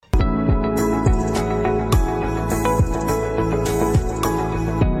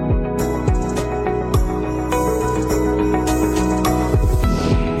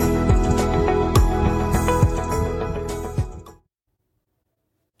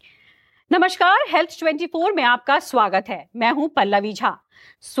नमस्कार, हेल्थ 24 में आपका स्वागत है। मैं हूं पल्लवी झा।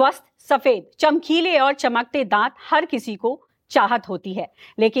 स्वस्थ, सफेद, चमकीले और चमकते दांत हर किसी को चाहत होती है,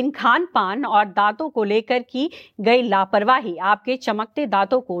 लेकिन खान पान और दांतों को लेकर की गई लापरवाही आपके चमकते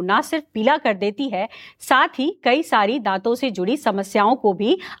दांतों को ना सिर्फ पीला कर देती है, साथ ही कई सारी दांतों से जुड़ी समस्याओं को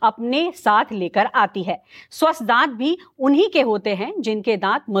भी अपने साथ लेकर आती है। स्वस्थ दांत भी उन्हीं के होते हैं जिनके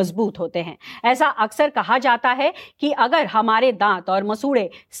दांत मजबूत होते हैं। ऐसा अक्सर कहा जाता है कि अगर हमारे दांत और मसूड़े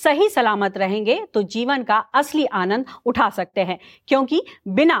सही सलामत रहेंगे तो जीवन का असली आनंद उठा सकते हैं, क्योंकि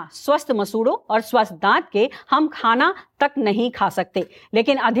बिना स्वस्थ मसूड़ों और स्वस्थ दांत के हम खाना तक नहीं खा सकते।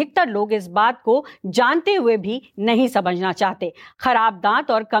 लेकिन अधिकतर लोग इस बात को जानते हुए भी नहीं समझना चाहते। खराब दांत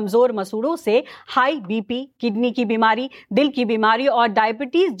और कमजोर मसूड़ों से हाई बीपी, किडनी की बीमारी, दिल की बीमारी और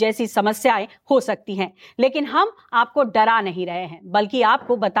डायबिटीज जैसी समस्याएं हो सकती हैं। लेकिन हम आपको डरा नहीं रहे हैं, बल्कि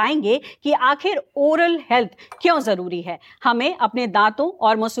आपको बताएंगे कि आखिर ओरल हेल्थ क्यों जरूरी है, हमें अपने दांतों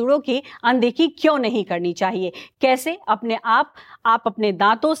और मसूड़ों की अनदेखी क्यों नहीं करनी चाहिए, कैसे आप अपने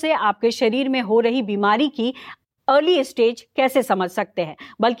दांतों से आपके शरीर में हो रही बीमारी की अर्ली स्टेज कैसे समझ सकते हैं,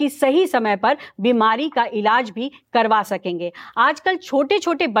 बल्कि सही समय पर बीमारी का इलाज भी करवा सकेंगे। आजकल छोटे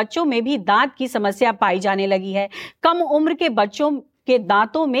छोटे बच्चों में भी दांत की समस्या पाई जाने लगी है। कम उम्र के बच्चों के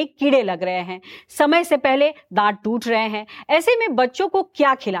दांतों में कीड़े लग रहे हैं, समय से पहले दांत टूट रहे हैं। ऐसे में बच्चों को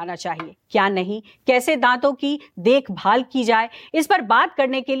क्या खिलाना चाहिए, क्या नहीं, कैसे दांतों की देखभाल की जाए, इस पर बात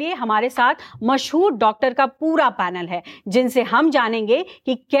करने के लिए हमारे साथ मशहूर डॉक्टर का पूरा पैनल है, जिनसे हम जानेंगे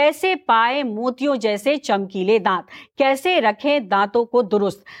कि कैसे पाए मोतियों जैसे चमकीले दांत, कैसे रखें दांतों को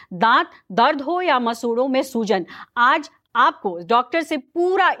दुरुस्त। दांत दर्द हो या मसूड़ों में सूजन, आज आपको डॉक्टर से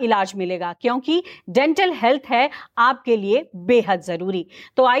पूरा इलाज मिलेगा, क्योंकि डेंटल हेल्थ है आपके लिए बेहद जरूरी।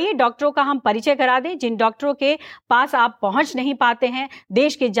 तो आइए डॉक्टरों का हम परिचय करा दें, जिन डॉक्टरों के पास आप पहुंच नहीं पाते हैं।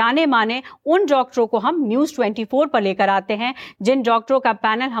 देश के जाने माने उन डॉक्टरों को हम न्यूज़ 24 पर लेकर आते हैं। जिन डॉक्टरों का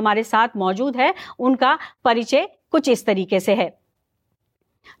पैनल हमारे साथ मौजूद है, उनका परिचय कुछ इस तरीके से है।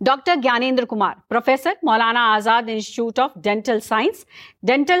 Doctor Gyanendra Kumar, professor, Maulana Azad institute of dental science,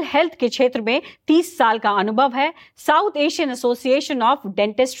 dental health के क्षेत्र में 30 साल का अनुभव है। South Asian association of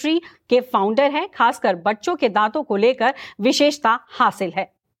dentistry के फाउंडर हैं, खासकर बच्चों के दांतों को लेकर विशेषता हासिल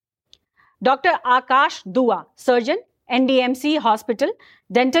है। डॉक्टर आकाश दुआ, surgeon, NDMC hospital,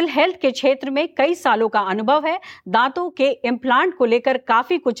 dental health के क्षेत्र में कई सालों का अनुभव है। दांतों के इम्प्लांट को लेकर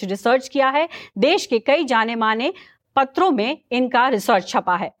काफी कुछ रिसर्च किया है। देश के कई जाने माने पत्रों में इनका रिसर्च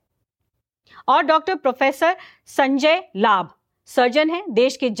छपा है। और डॉक्टर प्रोफेसर संजय लाभ, सर्जन हैं,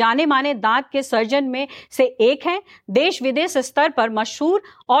 देश के जाने माने दांत के सर्जन में से एक हैं। देश विदेश स्तर पर मशहूर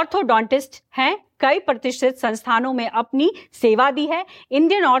ऑर्थोडोंटिस्ट हैं, कई प्रतिष्ठित संस्थानों में अपनी सेवा दी है।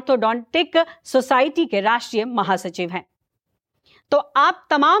 इंडियन ऑर्थोडोंटिक सोसाइटी के राष्ट्रीय महासचिव हैं। तो आप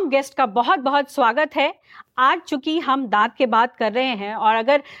तमाम गेस्ट का बहुत बहुत स्वागत है। आज चूंकि हम दांत की बात कर रहे हैं, और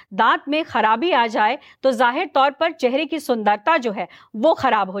अगर दांत में खराबी आ जाए तो जाहिर तौर पर चेहरे की सुंदरता जो है वो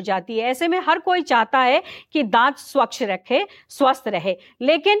खराब हो जाती है। ऐसे में हर कोई चाहता है कि दांत स्वच्छ रखे, स्वस्थ रहे,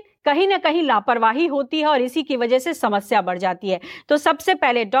 लेकिन कहीं ना कहीं लापरवाही होती है और इसी की वजह से समस्या बढ़ जाती है। तो सबसे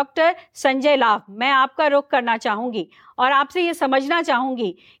पहले डॉक्टर संजय लाभ, मैं आपका रुख करना चाहूंगी और आपसे ये समझना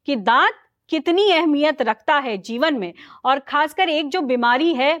चाहूंगी कि दांत कितनी अहमियत रखता है जीवन में, और खासकर एक जो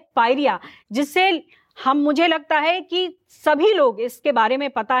बीमारी है पायरिया, जिससे मुझे लगता है कि सभी लोग इसके बारे में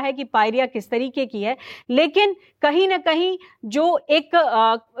पता है कि पायरिया किस तरीके की है, लेकिन कहीं ना कहीं जो एक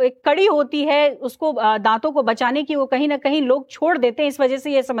कड़ी होती है उसको दांतों को बचाने की, वो कहीं ना कहीं लोग छोड़ देते हैं, इस वजह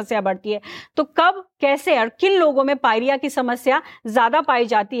से ये समस्या बढ़ती है। तो कब, कैसे और किन लोगों में पायरिया की समस्या ज्यादा पाई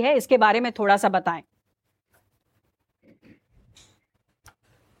जाती है, इसके बारे में थोड़ा सा बताएं।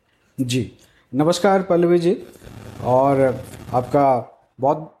 जी नमस्कार पल्लवी जी, और आपका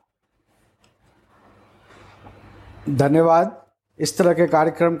बहुत धन्यवाद इस तरह के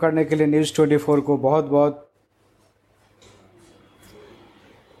कार्यक्रम करने के लिए। न्यूज़ 24 को बहुत बहुत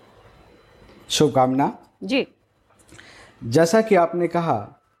शुभकामना जी। जैसा कि आपने कहा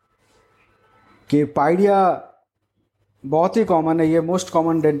कि पायरिया बहुत ही कॉमन है, ये मोस्ट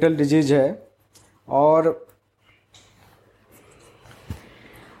कॉमन डेंटल डिजीज है, और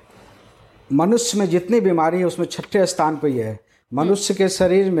मनुष्य में जितनी बीमारी है उसमें छठे स्थान पर यह है। मनुष्य के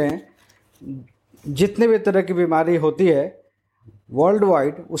शरीर में जितने भी तरह की बीमारी होती है वर्ल्ड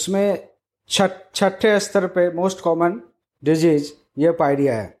वाइड, उसमें छठे स्तर पे मोस्ट कॉमन डिजीज ये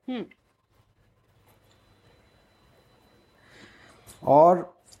पायरिया है।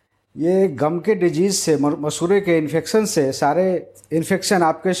 और ये गम के डिजीज से, मसूड़े के इन्फेक्शन से, सारे इन्फेक्शन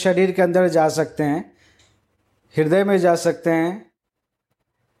आपके शरीर के अंदर जा सकते हैं, हृदय में जा सकते हैं,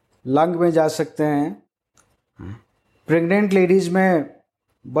 लंग में जा सकते हैं। प्रेग्नेंट लेडीज़ में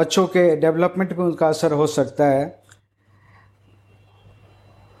बच्चों के डेवलपमेंट में उनका असर हो सकता है।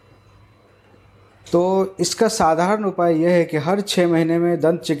 तो इसका साधारण उपाय यह है कि हर 6 महीने में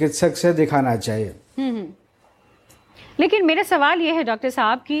दंत चिकित्सक से दिखाना चाहिए। लेकिन मेरा सवाल यह है डॉक्टर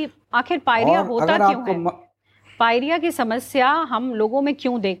साहब कि आखिर पायरिया होता क्यों है? पायरिया की समस्या हम लोगों में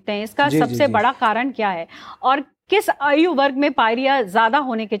क्यों देखते हैं? इसका सबसे बड़ा कारण क्या है और किस आयु वर्ग में पायरिया ज्यादा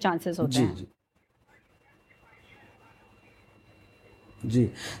होने के चांसेस होते हैं? जी,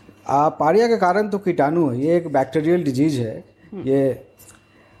 पायरिया का कारण तो कीटाणु है। ये एक बैक्टीरियल डिजीज है।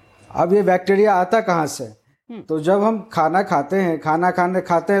 ये बैक्टीरिया आता कहाँ से? तो जब हम खाना खाते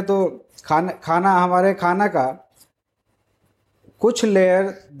हैं तो खाना हमारे खाना का कुछ लेयर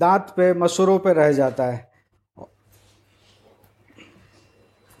दांत पे, मसूड़ों पे रह जाता है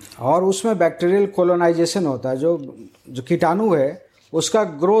और उसमें बैक्टीरियल कोलोनाइजेशन होता है। जो कीटाणु है उसका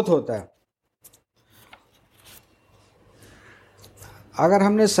ग्रोथ होता है। अगर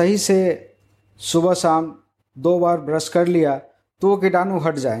हमने सही से सुबह शाम 2 बार ब्रश कर लिया तो वो कीटाणु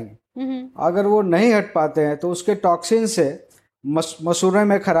हट जाएंगे। अगर वो नहीं हट पाते हैं तो उसके टॉक्सिन से मसूड़े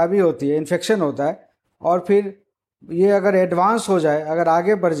में खराबी होती है, इन्फेक्शन होता है और फिर ये अगर एडवांस हो जाए, अगर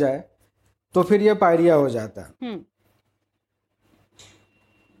आगे बढ़ जाए तो फिर ये पायरिया हो जाता है।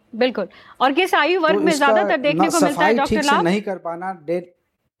 बिल्कुल। और किस आयु वर्ग में ज्यादातर देखने को मिलता है डॉक्टर लाभ? नहीं कर पाना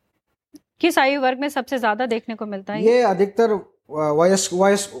किस आयु वर्ग में सबसे ज्यादा देखने को मिलता है? ये अधिकतर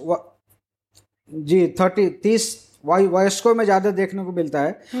जी 30 वयस्कों में ज्यादा देखने को मिलता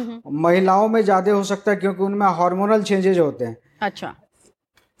है। महिलाओं में ज्यादा हो सकता है क्योंकि उनमें हार्मोनल चेंजेज होते हैं। अच्छा।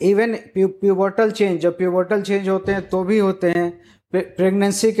 इवन प्यूबर्टल चेंज, जब प्यूबर्टल चेंज होते हैं तो भी होते हैं।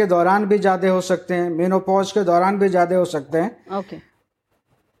 प्रेगनेंसी के दौरान भी ज्यादा हो सकते हैं, मेनोपॉज के दौरान भी ज्यादा हो सकते हैं। ओके,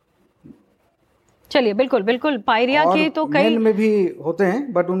 चलिए बिल्कुल पायरिया के तो कई में भी होते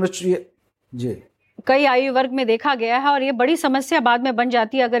हैं, बट उनमें जी कई आयु वर्ग में देखा गया है और ये बड़ी समस्या बाद में बन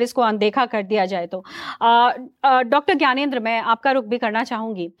जाती है अगर इसको अनदेखा कर दिया जाए तो। डॉक्टर ज्ञानेंद्र, मैं आपका रुख भी करना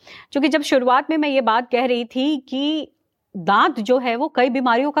चाहूंगी, क्योंकि जब शुरुआत में मैं ये बात कह रही थी कि दांत जो है वो कई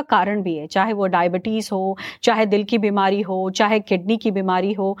बीमारियों का कारण भी है, चाहे वो डायबिटीज हो, चाहे दिल की बीमारी हो, चाहे किडनी की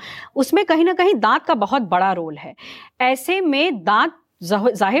बीमारी हो, उसमें कहीं ना कहीं दांत का बहुत बड़ा रोल है। ऐसे में दांत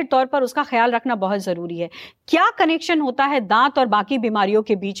जाहिर तौर पर उसका ख्याल रखना बहुत जरूरी है। क्या कनेक्शन होता है दांत और बाकी बीमारियों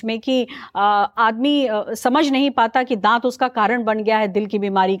के बीच में कि आदमी समझ नहीं पाता कि दांत उसका कारण बन गया है दिल की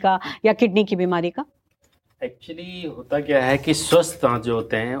बीमारी का या किडनी की बीमारी का? एक्चुअली होता क्या है कि स्वस्थ दांत जो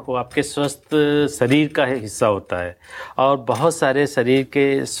होते हैं वो आपके स्वस्थ शरीर का हिस्सा होता है और बहुत सारे शरीर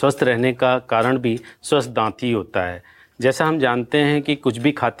के स्वस्थ रहने का कारण भी स्वस्थ दांत ही होता है। जैसा हम जानते हैं कि कुछ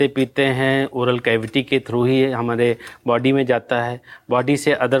भी खाते पीते हैं ओरल कैविटी के थ्रू ही हमारे बॉडी में जाता है, बॉडी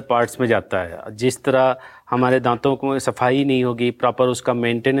से अदर पार्ट्स में जाता है। जिस तरह हमारे दांतों को सफाई नहीं होगी, प्रॉपर उसका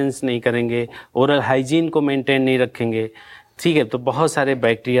मेंटेनेंस नहीं करेंगे, ओरल हाइजीन को मेंटेन नहीं रखेंगे, ठीक है, तो बहुत सारे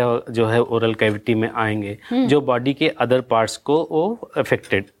बैक्टीरिया जो है ओरल कैविटी में आएंगे जो बॉडी के अदर पार्ट्स को वो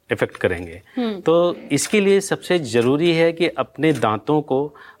इफेक्ट करेंगे। तो इसके लिए सबसे ज़रूरी है कि अपने दांतों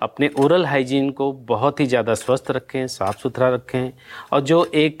को, अपने ओरल हाइजीन को बहुत ही ज़्यादा स्वस्थ रखें, साफ़ सुथरा रखें और जो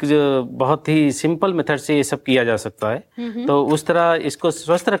बहुत ही सिंपल मेथड से ये सब किया जा सकता है तो उस तरह इसको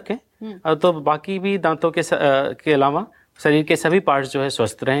स्वस्थ रखें और तो बाकी भी दांतों के अलावा शरीर के सभी पार्ट्स जो है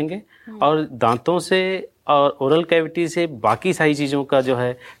स्वस्थ रहेंगे और दांतों से और ओरल कैविटी से बाकी सारी चीज़ों का जो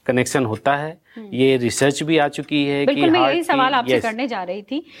है कनेक्शन होता है। ये रिसर्च भी आ चुकी है। बिल्कुल, मैं यही सवाल आपसे करने जा रही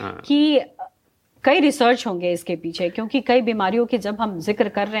थी कि कई रिसर्च होंगे इसके पीछे, क्योंकि कई बीमारियों की जब हम जिक्र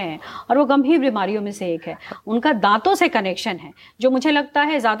कर रहे हैं और वो गंभीर बीमारियों में से एक है, उनका दांतों से कनेक्शन है, जो मुझे लगता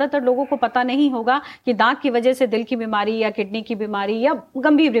है ज़्यादातर लोगों को पता नहीं होगा कि दांत की वजह से दिल की बीमारी या किडनी की बीमारी या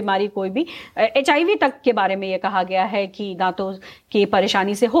गंभीर बीमारी कोई भी, HIV तक के बारे में ये कहा गया है कि दांतों की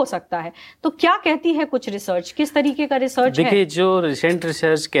परेशानी से हो सकता है। तो क्या कहती है कुछ रिसर्च, किस तरीके का रिसर्च है? देखिए, जो रिसेंट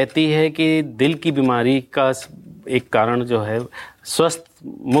रिसर्च कहती है कि दिल की बीमारी का एक कारण जो है स्वस्थ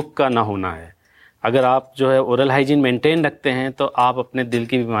मुख का ना होना है। अगर आप जो है ओरल हाइजीन मेंटेन रखते हैं तो आप अपने दिल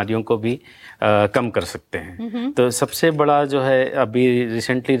की बीमारियों को भी कम कर सकते हैं। तो सबसे बड़ा जो है अभी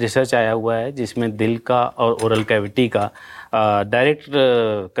रिसेंटली रिसर्च आया हुआ है जिसमें दिल का और ओरल कैविटी का डायरेक्ट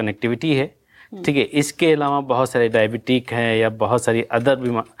कनेक्टिविटी है, ठीक है। इसके अलावा बहुत सारे डायबिटिक हैं या बहुत सारी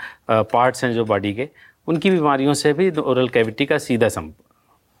अदर पार्ट्स हैं जो बॉडी के, उनकी बीमारियों से भी ओरल कैविटी का सीधा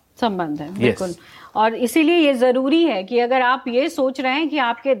संबंध है। बिल्कुल। और इसीलिए ये ज़रूरी है कि अगर आप ये सोच रहे हैं कि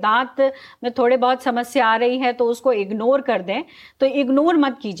आपके दांत में थोड़े बहुत समस्या आ रही है तो उसको इग्नोर कर दें, तो इग्नोर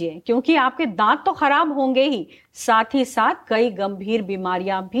मत कीजिए, क्योंकि आपके दांत तो खराब होंगे ही, साथ ही साथ कई गंभीर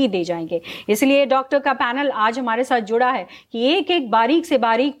बीमारियां भी दे जाएंगे। इसलिए डॉक्टर का पैनल आज हमारे साथ जुड़ा है कि एक एक बारीक से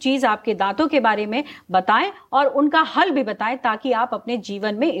बारीक चीज़ आपके दांतों के बारे में बताएं और उनका हल भी बताएं, ताकि आप अपने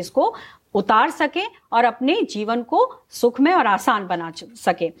जीवन में इसको उतार सकें और अपने जीवन को सुखमय और आसान बना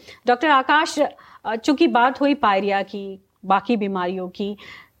सके। डॉक्टर आकाश, चूंकि बात हुई पायरिया की, बाकी बीमारियों की,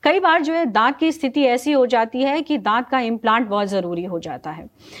 कई बार जो है दांत की स्थिति ऐसी हो जाती है कि दांत का इम्प्लांट बहुत ज़रूरी हो जाता है,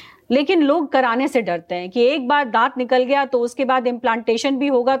 लेकिन लोग कराने से डरते हैं कि एक बार दांत निकल गया तो उसके बाद इम्प्लांटेशन भी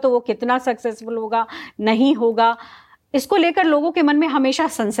होगा तो वो कितना सक्सेसफुल होगा, नहीं होगा। इसको लेकर लोगों के मन में हमेशा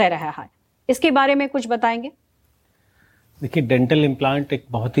संशय रहा है। इसके बारे में कुछ बताएंगे? देखिए, डेंटल इम्प्लांट एक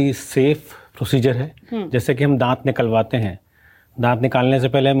बहुत ही सेफ प्रोसीजर है। जैसे कि हम दांत निकलवाते हैं, दांत निकालने से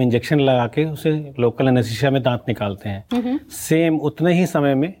पहले हम इंजेक्शन लगा के उसे लोकल एनेस्थीसिया में दांत निकालते हैं। सेम उतने ही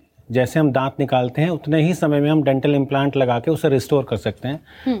समय में जैसे हम दांत निकालते हैं उतने ही समय में हम डेंटल इम्प्लांट लगा के उसे रिस्टोर कर सकते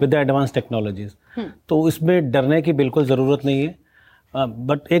हैं विद द एडवांस टेक्नोलॉजीज। तो इसमें डरने की बिल्कुल ज़रूरत नहीं है।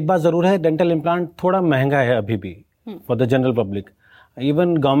 बट एक बात ज़रूर है, डेंटल इम्प्लांट थोड़ा महंगा है अभी भी for the general public.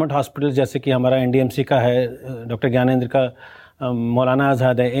 Even government hospital जैसे कि हमारा एनडीएमसी का है, डॉक्टर ज्ञानेंद्र का, मौलाना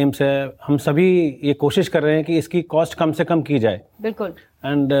आज़ाद है, एम्स है, हम सभी ये कोशिश कर रहे हैं कि इसकी कॉस्ट कम से कम की जाए। बिल्कुल।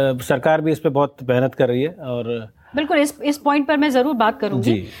 एंड सरकार भी इस पे बहुत मेहनत कर रही है। और बिल्कुल इस पॉइंट पर मैं ज़रूर बात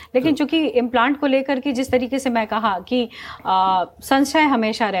करूंगी, लेकिन चूंकि इम्प्लांट को लेकर के जिस तरीके से मैं कहा कि संशय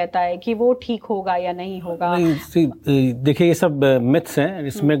हमेशा रहता है कि वो ठीक होगा या नहीं होगा। देखिए, ये सब मिथ्स हैं,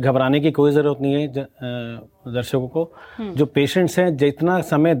 इसमें घबराने की कोई ज़रूरत नहीं है दर्शकों को। जो पेशेंट्स हैं, जितना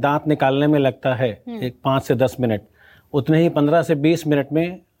समय दांत निकालने में लगता है, एक 5 से 10 मिनट, उतने ही 15 से 20 मिनट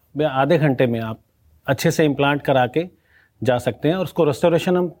में, आधे घंटे में आप अच्छे से इम्प्लांट करा के जा सकते हैं। और उसको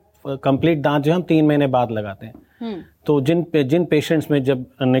रेस्टोरेशन हम कंप्लीट दांत जो हम 3 महीने बाद लगाते हैं। तो जिन पेशेंट्स में जब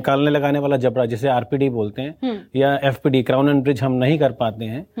निकालने लगाने वाला जबड़ा, जिसे आरपीडी बोलते हैं, या एफपीडी, क्राउन एंड ब्रिज, हम नहीं कर पाते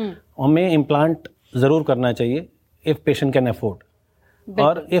हैं, हमें इम्प्लांट ज़रूर करना चाहिए इफ़ पेशेंट कैन अफोर्ड।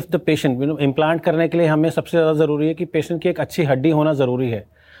 और इफ़ द पेशेंट, इम्प्लांट करने के लिए हमें सबसे ज़्यादा ज़रूरी है कि पेशेंट की एक अच्छी हड्डी होना ज़रूरी है।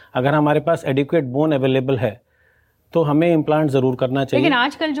 अगर हमारे पास एडिक्वेट बोन अवेलेबल है तो हमें इम्प्लांट ज़रूर करना चाहिए। लेकिन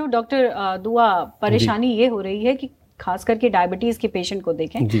आजकल जो डॉक्टर दुआ परेशानी ये हो रही है कि खास करके डायबिटीज के पेशेंट को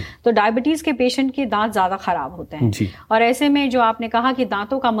देखें तो डायबिटीज के पेशेंट के दांत ज्यादा खराब होते हैं, और ऐसे में जो आपने कहा कि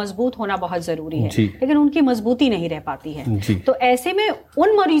दांतों का मजबूत होना बहुत जरूरी है, लेकिन उनकी मजबूती नहीं रह पाती है। तो ऐसे में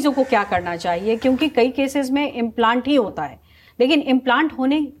उन मरीजों को क्या करना चाहिए? क्योंकि कई केसेस में इम्प्लांट ही होता है, लेकिन इम्प्लांट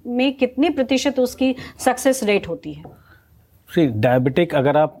होने में कितने प्रतिशत उसकी सक्सेस रेट होती है? डायबिटिक,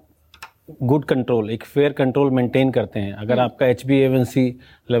 अगर आप गुड कंट्रोल, एक फेयर कंट्रोल मेंटेन करते हैं, अगर आपका HbA1c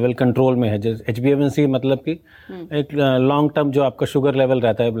लेवल कंट्रोल में है, जैसे HbA1c मतलब कि एक लॉन्ग टर्म जो आपका शुगर लेवल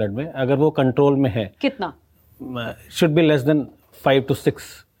रहता है ब्लड में, अगर वो कंट्रोल में है, कितना? Should be less than 5 to 6,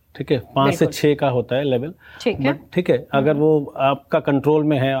 ठीक है, 5 से 6 का होता है लेवल, ठीक है। अगर वो आपका कंट्रोल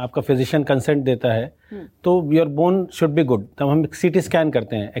में है, आपका फिजिशियन कंसेंट देता है, तो your bone should be good. तब हम CT स्कैन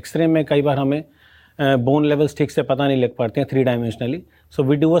करते हैं। एक्सरे में कई बार हमें बोन लेवल्स ठीक से पता नहीं लग पाते हैं 3 dimensionally, so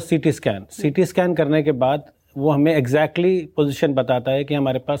we do a CT scan. CT scan करने के बाद वो हमें एग्जैक्टली पोजीशन बताता है कि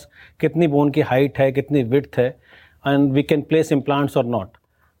हमारे पास कितनी बोन की हाइट है, कितनी विड्थ है, and we can place implants और नॉट।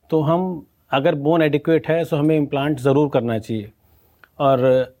 तो हम, अगर बोन एडिक्वेट है तो हमें इम्प्लांट ज़रूर करना चाहिए।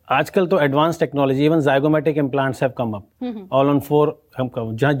 और आजकल तो advance technology, even zygomatic implants have come up, all on 4 हम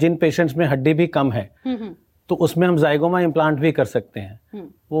कम, जहाँ जिन पेशेंट्स में हड्डी भी कम है तो उसमें हम जाइगोमा इम्प्लांट भी कर सकते हैं।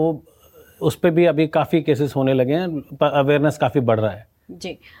 वो उस पर भी अभी काफ़ी केसेस होने लगे हैं, अवेयरनेस काफ़ी बढ़ रहा है।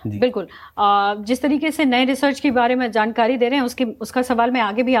 जी बिल्कुल। जिस तरीके से नए रिसर्च के बारे में जानकारी दे रहे हैं उसका सवाल मैं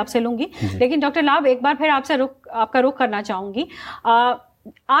आगे भी आपसे लूंगी, लेकिन डॉक्टर लाभ, एक बार फिर आपका रुख करना चाहूंगी।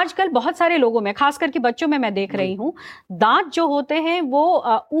 आजकल बहुत सारे लोगों में, खास करके बच्चों में मैं देख रही हूँ, दांत जो होते हैं वो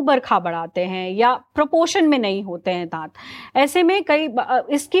ऊबर खाबड़ आते हैं या प्रोपोर्शन में नहीं होते हैं दांत। ऐसे में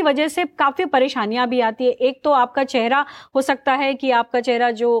इसकी वजह से काफ़ी परेशानियां भी आती है। एक तो आपका चेहरा, हो सकता है कि आपका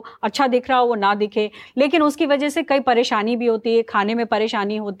चेहरा जो अच्छा दिख रहा हो वो ना दिखे, लेकिन उसकी वजह से कई परेशानी भी होती है, खाने में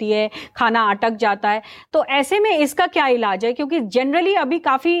परेशानी होती है, खाना अटक जाता है। तो ऐसे में इसका क्या इलाज है? क्योंकि जनरली अभी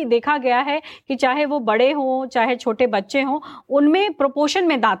काफ़ी देखा गया है कि चाहे वो बड़े हों चाहे छोटे बच्चे हों, उनमें प्रोपोर्शन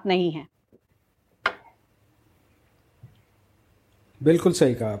में दांत नहीं है। बिल्कुल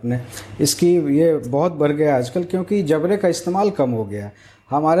सही कहा आपने। इसकी ये बहुत बढ़ गया आजकल, क्योंकि जबड़े का इस्तेमाल कम हो गया।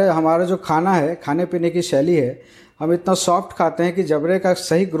 हमारा जो खाना है, खाने पीने की शैली है, हम इतना सॉफ्ट खाते हैं कि जबड़े का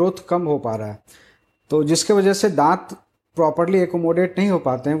सही ग्रोथ कम हो पा रहा है, तो जिसके वजह से दांत प्रॉपरली एकोमोडेट नहीं हो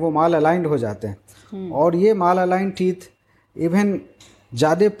पाते हैं, वो माल अलाइंड हो जाते हैं। और ये माल अलाइंड टीथ इवन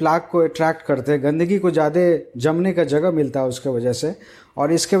ज़्यादा प्लाक को अट्रैक्ट करते हैं, गंदगी को ज़्यादा जमने का जगह मिलता है उसके वजह से,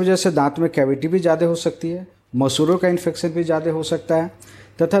 और इसके वजह से दांत में कैविटी भी ज़्यादा हो सकती है, मसूड़ों का इन्फेक्शन भी ज़्यादा हो सकता है,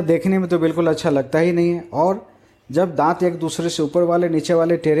 तथा देखने में तो बिल्कुल अच्छा लगता ही नहीं है। और जब दांत एक दूसरे से ऊपर वाले नीचे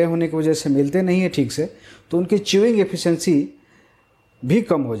वाले टेढ़े होने की वजह से मिलते नहीं है ठीक से, तो उनकी च्यूइंग एफिशिएंसी भी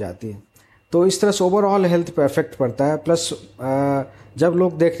कम हो जाती है। तो इस तरह से ओवरऑल हेल्थ पे इफेक्ट पड़ता है। प्लस जब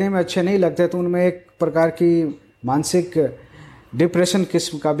लोग देखने में अच्छे नहीं लगते तो उनमें एक प्रकार की मानसिक डिप्रेशन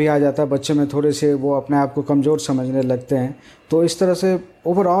किस्म का भी आ जाता है बच्चे में, थोड़े से वो अपने आप को कमज़ोर समझने लगते हैं। तो इस तरह से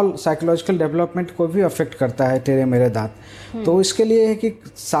ओवरऑल साइकोलॉजिकल डेवलपमेंट को भी अफेक्ट करता है टेढ़े मेढ़े दांत। तो इसके लिए है कि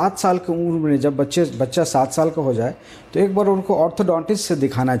 7 साल की उम्र में जब बच्चा 7 साल का हो जाए तो एक बार उनको ऑर्थोडोंटिस्ट से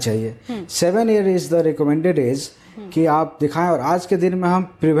दिखाना चाहिए। 7 year is the recommended age कि आप दिखाएं। और आज के दिन में हम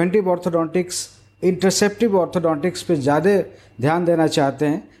प्रिवेंटिव ऑर्थोडोंटिक्स, इंटरसेप्टिव ऑर्थोडोंटिक्स पे ज़्यादा ध्यान देना चाहते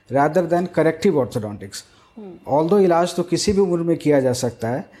हैं rather than corrective orthodontics. Although इलाज तो किसी भी उम्र में किया जा सकता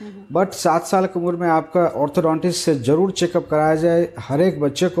है, बट 7 साल की उम्र में आपका ऑर्थोडोंटिस्ट से ज़रूर चेकअप कराया जाए हर एक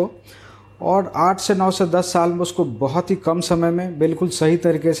बच्चे को। और 8 से 9 से 10 साल में उसको बहुत ही कम समय में बिल्कुल सही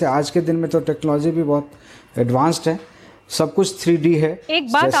तरीके से, आज के दिन में तो टेक्नोलॉजी भी बहुत एडवांस्ड है, सब कुछ 3D है।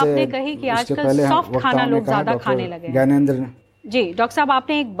 एक बात आपने कही कि आजकल सॉफ्ट खाना लोग ज़्यादा खाने लगे हैं। ज्ञानेंद्र ने जी, डॉक्टर साहब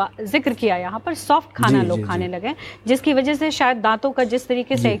आपने एक जिक्र किया यहाँ पर, सॉफ्ट खाना लोग खाने लगे, जिसकी वजह से शायद दांतों का जिस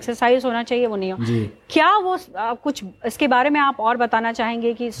तरीके से एक्सरसाइज होना चाहिए वो नहीं हो। क्या वो कुछ इसके बारे में आप और बताना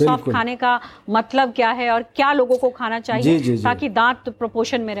चाहेंगे कि सॉफ्ट खाने का मतलब क्या है और क्या लोगों को खाना चाहिए ताकि दांत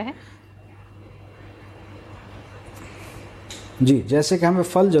प्रोपोर्शन में रहे? जी, जैसे कि हमें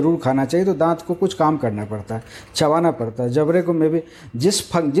फल ज़रूर खाना चाहिए, तो दांत को कुछ काम करना पड़ता है, चबाना पड़ता है। जबड़े को में भी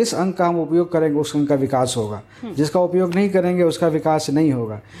जिस अंग का हम उपयोग करेंगे उस अंग का विकास होगा, जिसका उपयोग नहीं करेंगे उसका विकास नहीं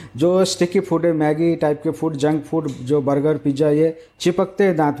होगा। जो स्टिकी फूड है, मैगी टाइप के फूड, जंक फूड, जो बर्गर पिज्ज़ा, ये चिपकते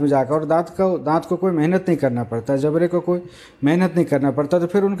हैं दांत में जाकर, और दांत को कोई मेहनत नहीं करना पड़ता है, जबड़े को कोई मेहनत नहीं करना पड़ता, तो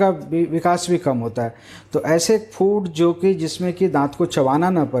फिर उनका विकास भी कम होता है। तो ऐसे फूड जो कि जिसमें कि दांत को चबाना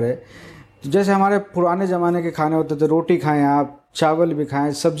ना पड़े, तो जैसे हमारे पुराने ज़माने के खाने होते थे, रोटी खाएं आप, चावल भी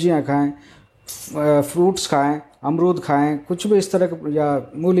खाएं, सब्जियां खाएं, फ्रूट्स खाएं, अमरूद खाएं, कुछ भी इस तरह के, या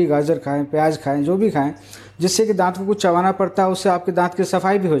मूली गाजर खाएं, प्याज खाएं, जो भी खाएं, जिससे कि दांत को कुछ चबाना पड़ता है, उससे आपके दांत की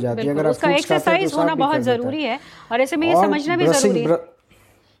सफाई भी हो जाती है। अगर आप फ्रूट्स खाते हैं तो होना बहुत ज़रूरी है, और ऐसे में ये समझना भी ज़रूरी है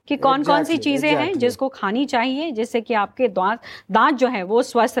कि कौन कौन सी चीज़ें हैं जिसको खानी चाहिए जिससे कि आपके दांत जो हैं वो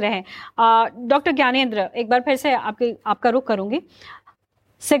स्वस्थ रहें। डॉक्टर ज्ञानेंद्र, एक बार फिर से आपका रुख करूँगी।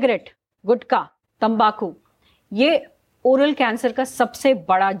 सिगरेट, गुटखा, तंबाकू, ये ओरल कैंसर का सबसे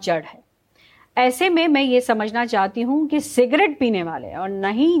बड़ा जड़ है। ऐसे में मैं ये समझना चाहती हूँ कि सिगरेट पीने वाले और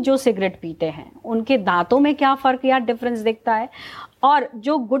नहीं जो सिगरेट पीते हैं उनके दांतों में क्या फ़र्क या डिफरेंस दिखता है, और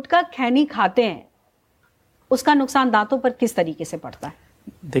जो गुटखा खैनी खाते हैं उसका नुकसान दांतों पर किस तरीके से पड़ता है?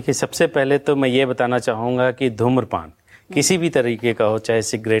 देखिए, सबसे पहले तो मैं ये बताना चाहूँगा कि धूम्रपान किसी भी तरीके का हो, चाहे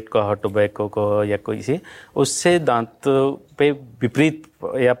सिगरेट का हो, टोबैको का हो, या कोई सी, उससे दांत पे विपरीत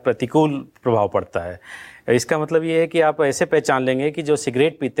या प्रतिकूल प्रभाव पड़ता है। इसका मतलब ये है कि आप ऐसे पहचान लेंगे कि जो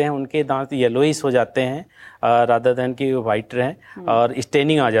सिगरेट पीते हैं उनके दांत येलोइश हो जाते हैं रादर देन कि वाइट रहें, और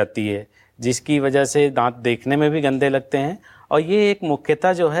स्टेनिंग आ जाती है, जिसकी वजह से दांत देखने में भी गंदे लगते हैं। और ये एक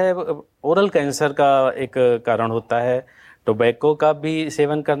मुख्यतः जो है ओरल कैंसर का एक कारण होता है। टोबैको का भी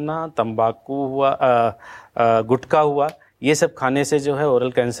सेवन करना, तंबाकू हुआ, गुटखा हुआ, ये सब खाने से जो है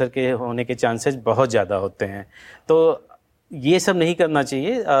ओरल कैंसर के होने के चांसेस बहुत ज़्यादा होते हैं। तो ये सब नहीं करना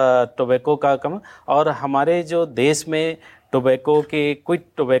चाहिए, टोबैको का कम। और हमारे जो देश में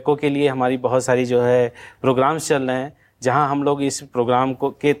टोबैको के लिए हमारी बहुत सारी जो है प्रोग्राम्स चल रहे हैं, जहां हम लोग इस प्रोग्राम को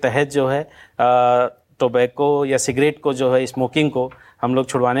के तहत जो है टोबैको या सिगरेट को जो है, स्मोकिंग को हम लोग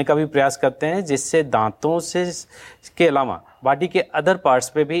छुड़वाने का भी प्रयास करते हैं, जिससे दांतों से के अलावा बॉडी के अदर पार्ट्स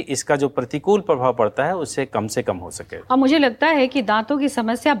पे भी इसका जो प्रतिकूल प्रभाव पड़ता है उससे कम हो सके। और मुझे लगता है कि दांतों की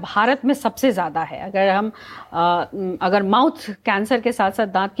समस्या भारत में सबसे ज़्यादा है। अगर हम अगर माउथ कैंसर के साथ साथ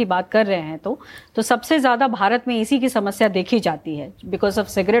दांत की बात कर रहे हैं तो सबसे ज़्यादा भारत में इसी की समस्या देखी जाती है, बिकॉज ऑफ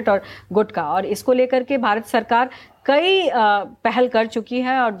सिगरेट और गुटखा। और इसको लेकर के भारत सरकार कई पहल कर चुकी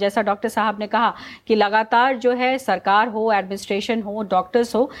है, और जैसा डॉक्टर साहब ने कहा कि लगातार जो है सरकार हो, एडमिनिस्ट्रेशन हो,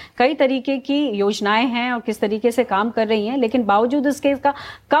 डॉक्टर्स हो, कई तरीके की योजनाएं हैं और किस तरीके से काम कर रही हैं। लेकिन बावजूद इसका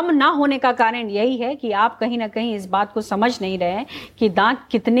कम ना होने का कारण यही है कि आप कहीं ना कहीं इस बात को समझ नहीं रहे हैं कि दांत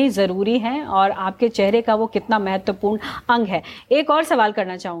कितने ज़रूरी हैं और आपके चेहरे का वो कितना महत्वपूर्ण अंग है। एक और सवाल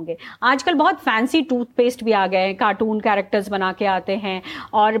करना चाहूँगे, आजकल बहुत फैंसी टूथपेस्ट भी आ गए हैं, कार्टून कैरेक्टर्स बना के आते हैं,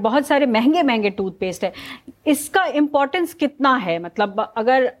 और बहुत सारे महंगे महंगे टूथपेस्ट है। इसका इम्पोर्टेंस कितना है? मतलब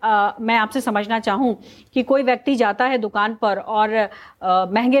अगर मैं आपसे समझना चाहूँ कि कोई व्यक्ति जाता है दुकान पर और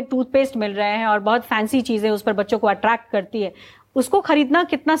महंगे टूथपेस्ट मिल रहे हैं और बहुत फैंसी चीज़ें उस पर बच्चों को अट्रैक्ट करती है, उसको खरीदना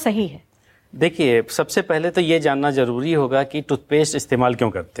कितना सही है? देखिए, सबसे पहले तो ये जानना जरूरी होगा कि टूथपेस्ट इस्तेमाल क्यों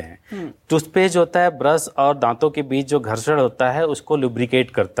करते हैं। टूथपेस्ट होता है ब्रश और दांतों के बीच जो घर्षण होता है उसको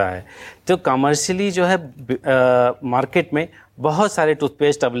लुब्रिकेट करता है। तो कमर्शियली जो है मार्केट में बहुत सारे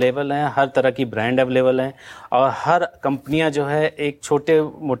टूथपेस्ट अवेलेबल हैं, हर तरह की ब्रांड अवेलेबल हैं, और हर कंपनियां जो है एक छोटे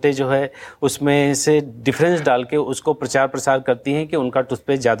मोटे जो है उसमें से डिफरेंस डाल के उसको प्रचार प्रसार करती हैं कि उनका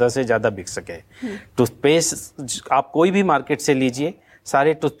टूथपेस्ट ज़्यादा से ज़्यादा बिक सके। टूथपेस्ट आप कोई भी मार्केट से लीजिए,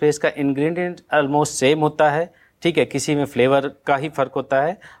 सारे टूथपेस्ट का इंग्रेडिएंट ऑलमोस्ट सेम होता है। ठीक है, किसी में फ्लेवर का ही फ़र्क होता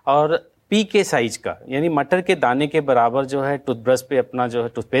है। और पी के साइज का, यानी मटर के दाने के बराबर जो है टूथब्रश पे अपना जो है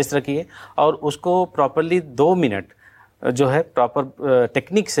टूथपेस्ट रखिए और उसको प्रॉपरली 2 मिनट जो है प्रॉपर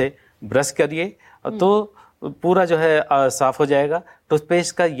टेक्निक से ब्रश करिए तो पूरा जो है साफ हो जाएगा।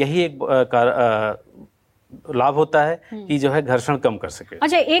 टूथपेस्ट का यही एक लाभ होता है कि जो है घर्षण कम कर सके।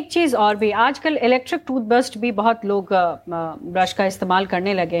 अच्छा, एक चीज और भी, आजकल इलेक्ट्रिक टूथब्रश भी बहुत लोग ब्रश का इस्तेमाल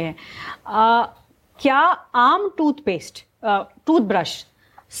करने लगे हैं। क्या आम टूथब्रश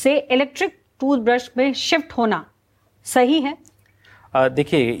से इलेक्ट्रिक टूथब्रश में शिफ्ट होना सही है?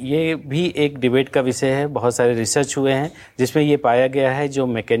 देखिए, ये भी एक डिबेट का विषय है। बहुत सारे रिसर्च हुए हैं जिसमें ये पाया गया है जो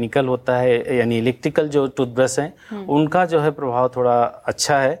मैकेनिकल होता है यानी इलेक्ट्रिकल जो टूथब्रश हैं उनका जो है प्रभाव थोड़ा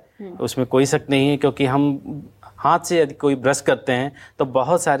अच्छा है, उसमें कोई शक नहीं है। क्योंकि हम हाथ से यदि कोई ब्रश करते हैं तो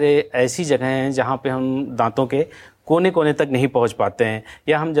बहुत सारे ऐसी जगह हैं जहाँ पे हम दांतों के कोने कोने तक नहीं पहुंच पाते हैं,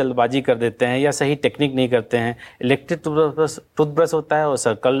 या हम जल्दबाजी कर देते हैं या सही टेक्निक नहीं करते हैं। इलेक्ट्रिक टूथब्रश होता है और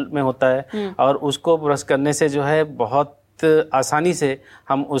सर्कल में होता है और उसको ब्रश करने से जो है बहुत आसानी से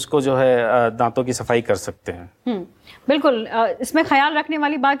हम उसको जो है दांतों की सफाई कर सकते हैं। बिल्कुल। इसमें ख्याल रखने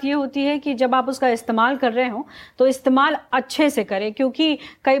वाली बात ये होती है कि जब आप उसका इस्तेमाल कर रहे हो तो इस्तेमाल अच्छे से करें, क्योंकि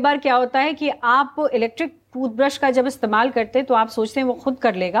कई बार क्या होता है कि आप इलेक्ट्रिक टूथब्रश का जब इस्तेमाल करते हैं तो आप सोचते हैं वो खुद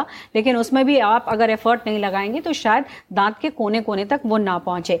कर लेगा, लेकिन उसमें भी आप अगर एफर्ट नहीं लगाएंगे तो शायद दांत के कोने कोने तक वो ना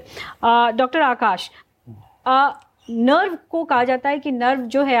पहुंचे। डॉक्टर आकाश, नर्व को कहा जाता है कि नर्व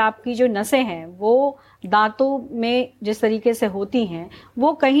जो है, आपकी जो नसें हैं वो दांतों में जिस तरीके से होती हैं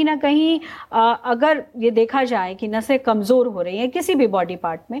वो कहीं ना कहीं अगर ये देखा जाए कि नसें कमज़ोर हो रही हैं किसी भी बॉडी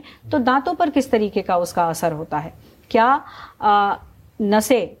पार्ट में, तो दांतों पर किस तरीके का उसका असर होता है? क्या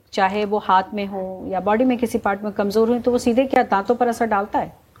नसें चाहे वो हाथ में हो या बॉडी में किसी पार्ट में कमज़ोर हुई तो वो सीधे क्या दांतों पर असर डालता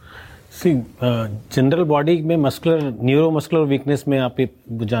है? जनरल बॉडी में मस्कुलर न्यूरोमस्कुलर वीकनेस में आप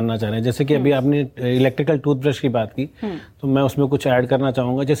जानना चाह रहे हैं, जैसे कि अभी आपने इलेक्ट्रिकल टूथब्रश की बात की तो मैं उसमें कुछ ऐड करना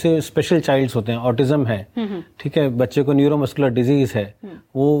चाहूँगा। जैसे स्पेशल चाइल्ड्स होते हैं, ऑटिज्म है, ठीक है, बच्चे को न्यूरोमस्कुलर डिजीज़ है,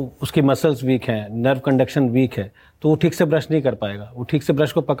 वो उसकी मसल्स वीक हैं, नर्व कंडक्शन वीक है, तो वो ठीक से ब्रश नहीं कर पाएगा, वो ठीक से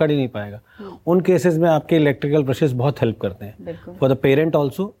ब्रश को पकड़ ही नहीं पाएगा। उन केसेस में आपके इलेक्ट्रिकल ब्रशेस बहुत हेल्प करते हैं, for the parent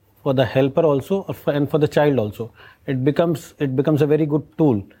also, for the helper also, and for the child also. It becomes a very good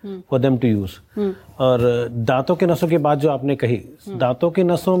tool for them to use. और दांतों के नसों की बात जो आपने कही, दांतों के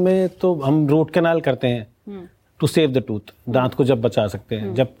नसों में तो हम रूट कैनाल करते हैं टू सेव द टूथ, दांत को जब बचा सकते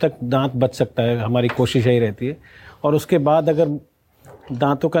हैं, जब तक दांत बच सकता है हमारी कोशिश यही रहती है। और उसके बाद अगर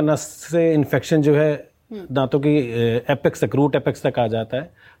दांतों का नस से इन्फेक्शन जो है दांतों की एपेक्स तक, रूट एपेक्स तक आ जाता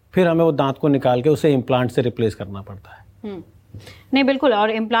है, फिर हमें वो दांत को निकाल के उसे इम्प्लांट से रिप्लेस करना पड़ता है। नहीं, बिल्कुल।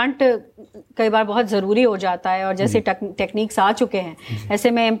 और इम्प्लांट कई बार बहुत ज़रूरी हो जाता है और जैसे टेक्निक्स आ चुके हैं ऐसे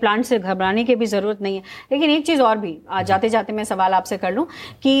में इम्प्लांट से घबराने की भी ज़रूरत नहीं है। लेकिन एक चीज़ और भी जाते जाते मैं सवाल आपसे कर लूँ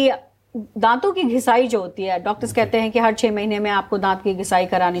कि दांतों की घिसाई जो होती है, डॉक्टर्स कहते हैं कि हर 6 महीने में आपको दांत की घिसाई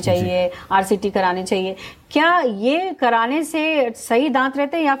करानी चाहिए, आरसीटी करानी चाहिए। क्या ये कराने से सही दांत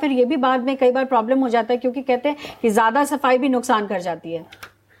रहते हैं या फिर ये भी बाद में कई बार प्रॉब्लम हो जाता है, क्योंकि कहते हैं कि ज़्यादा सफाई भी नुकसान कर जाती है?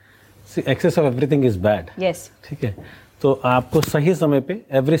 Access of everything is bad. Yes, ठीक है, तो आपको सही समय पे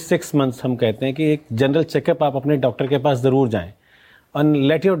एवरी 6 मंथ्स हम कहते हैं कि एक जनरल चेकअप आप अपने डॉक्टर के पास ज़रूर जाएं और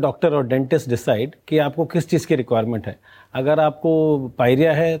लेट योर डॉक्टर और डेंटिस्ट डिसाइड कि आपको किस चीज़ की रिक्वायरमेंट है। अगर आपको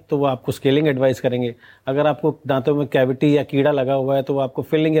पायरिया है तो वो आपको स्केलिंग एडवाइस करेंगे, अगर आपको दांतों में कैविटी या कीड़ा लगा हुआ है तो वो आपको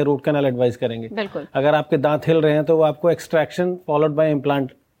फिलिंग या रूट कैनाल एडवाइस करेंगे। बिल्कुल। अगर आपके दांत हिल रहे हैं तो वो आपको extraction followed by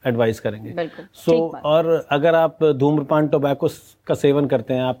implant advice करेंगे। और अगर आप धूम्रपान टोबैको का सेवन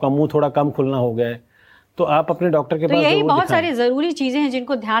करते हैं, आपका मुंह थोड़ा कम खुलना हो गया है, तो आप अपने डॉक्टर के पास जरूर दिखाएं। यही बहुत सारी ज़रूरी चीज़ें हैं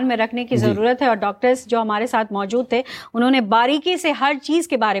जिनको ध्यान में रखने की ज़रूरत है और डॉक्टर्स जो हमारे साथ मौजूद थे उन्होंने बारीकी से हर चीज़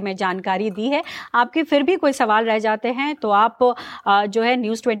के बारे में जानकारी दी है। आपके फिर भी कोई सवाल रह जाते हैं तो आप जो है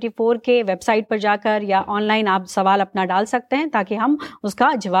न्यूज़ 24 के वेबसाइट पर जाकर या ऑनलाइन आप सवाल अपना डाल सकते हैं ताकि हम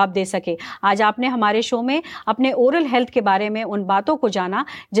उसका जवाब दे सके। आज आपने हमारे शो में अपने ओरल हेल्थ के बारे में उन बातों को जाना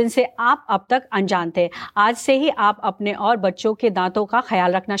जिनसे आप अब तक अनजान थे। आज से ही आप अपने और बच्चों के दांतों का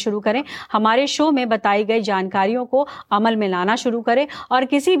ख्याल रखना शुरू करें, हमारे शो में बताई गई जानकारियों को अमल में लाना शुरू करें और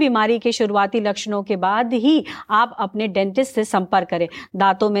किसी बीमारी के शुरुआती लक्षणों के बाद ही आप अपने डेंटिस्ट से संपर्क करें।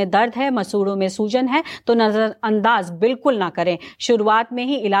 दांतों में दर्द है, मसूड़ों में सूजन है तो नजरअंदाज बिल्कुल ना करें, शुरुआत में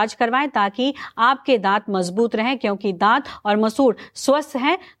ही इलाज करवाएं ताकि आपके दांत मजबूत रहें, क्योंकि दांत और मसूड़ स्वस्थ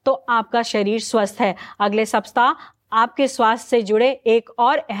हैं तो आपका शरीर स्वस्थ है। अगले सप्ताह आपके स्वास्थ्य से जुड़े एक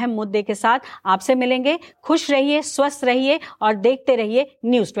और अहम मुद्दे के साथ आपसे मिलेंगे। खुश रहिए, स्वस्थ रहिए और देखते रहिए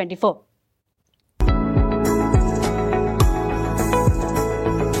न्यूज़ 24।